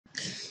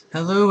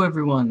Hello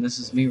everyone, this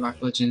is me,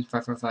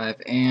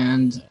 RockLegend545,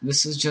 and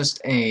this is just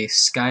a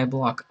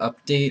SkyBlock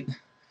update.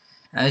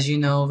 As you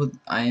know,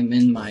 I am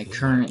in my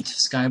current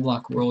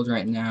SkyBlock world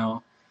right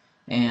now,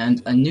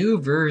 and a new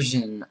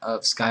version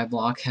of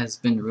SkyBlock has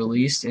been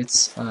released.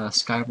 It's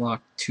SkyBlock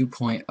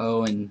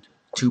 2.0 and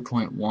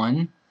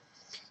 2.1.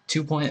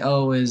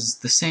 2.0 is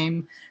the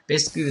same,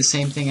 basically the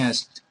same thing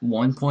as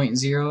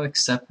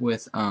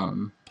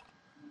 1.0,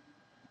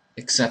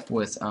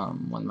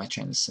 what am I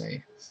trying to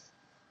say?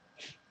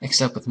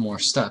 Except with more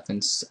stuff,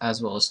 and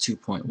as well as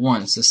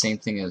 2.1. It's the same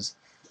thing as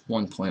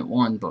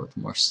 1.1, but with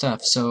more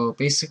stuff. So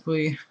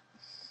basically,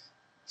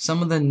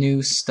 some of the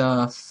new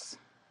stuff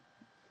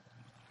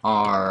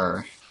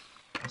are,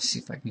 let's see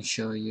if I can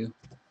show you.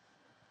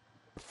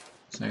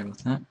 Sorry about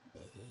that.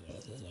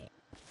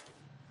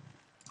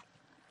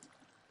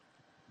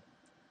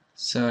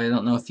 So I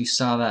don't know if you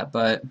saw that,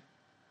 but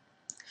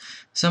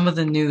some of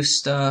the new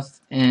stuff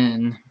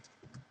in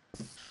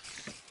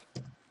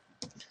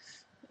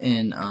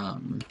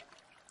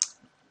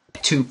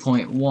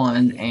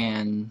 2.1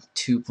 and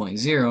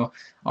 2.0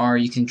 are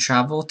you can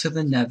travel to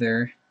the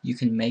Nether, you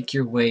can make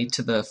your way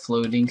to the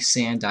floating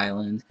sand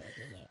island,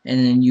 and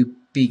then you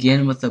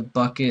begin with a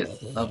bucket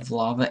of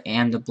lava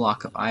and a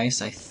block of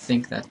ice. I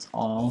think that's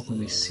all. Let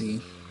me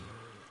see.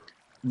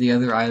 The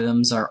other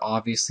items are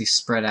obviously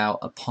spread out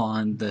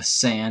upon the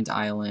sand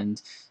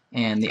island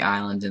and the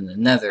island in the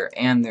Nether,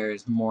 and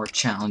there's more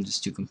challenges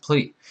to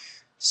complete.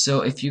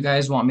 So if you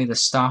guys want me to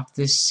stop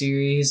this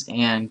series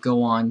and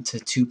go on to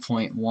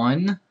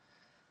 2.1,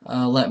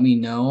 let me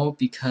know,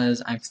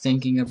 because I'm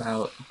thinking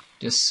about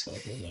just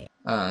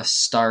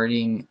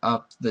starting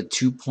up the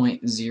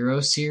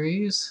 2.0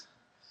 series.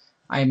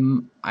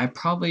 I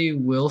probably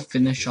will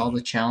finish all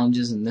the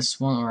challenges in this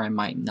one, or I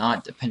might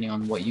not, depending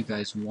on what you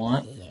guys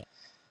want.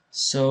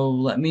 So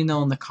let me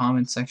know in the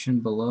comment section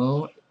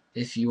below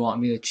if you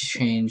want me to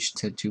change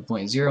to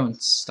 2.0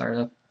 and start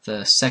up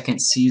the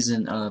second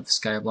season of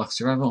SkyBlock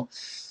Survival.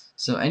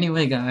 So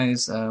anyway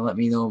guys, let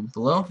me know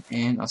below,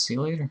 and I'll see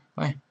you later.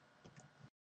 Bye.